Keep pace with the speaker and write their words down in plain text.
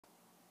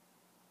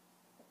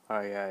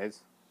Hi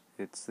guys,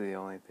 it's the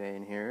Only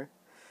Pain here,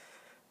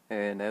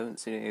 and I haven't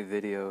seen any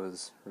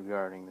videos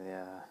regarding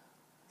the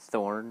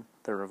Thorn,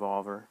 the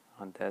revolver,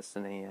 on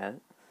Destiny yet.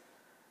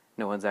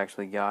 No one's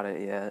actually got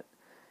it yet,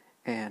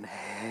 and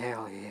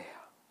hell yeah.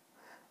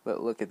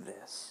 But look at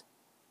this.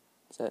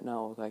 Does that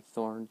not look like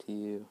Thorn to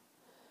you?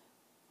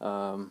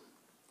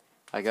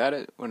 I got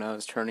it when I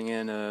was turning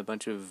in a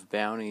bunch of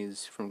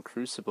bounties from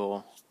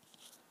Crucible,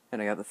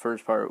 and I got the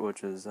first part,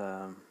 which is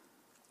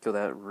kill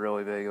that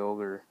really big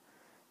ogre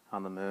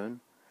on the moon.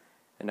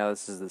 And now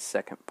this is the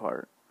second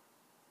part.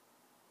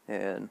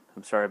 And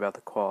I'm sorry about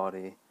the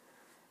quality.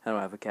 I don't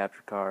have a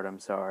capture card, I'm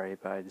sorry,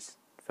 but I just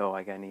felt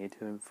like I needed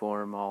to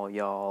inform all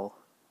y'all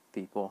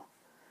people.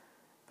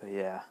 But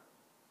yeah.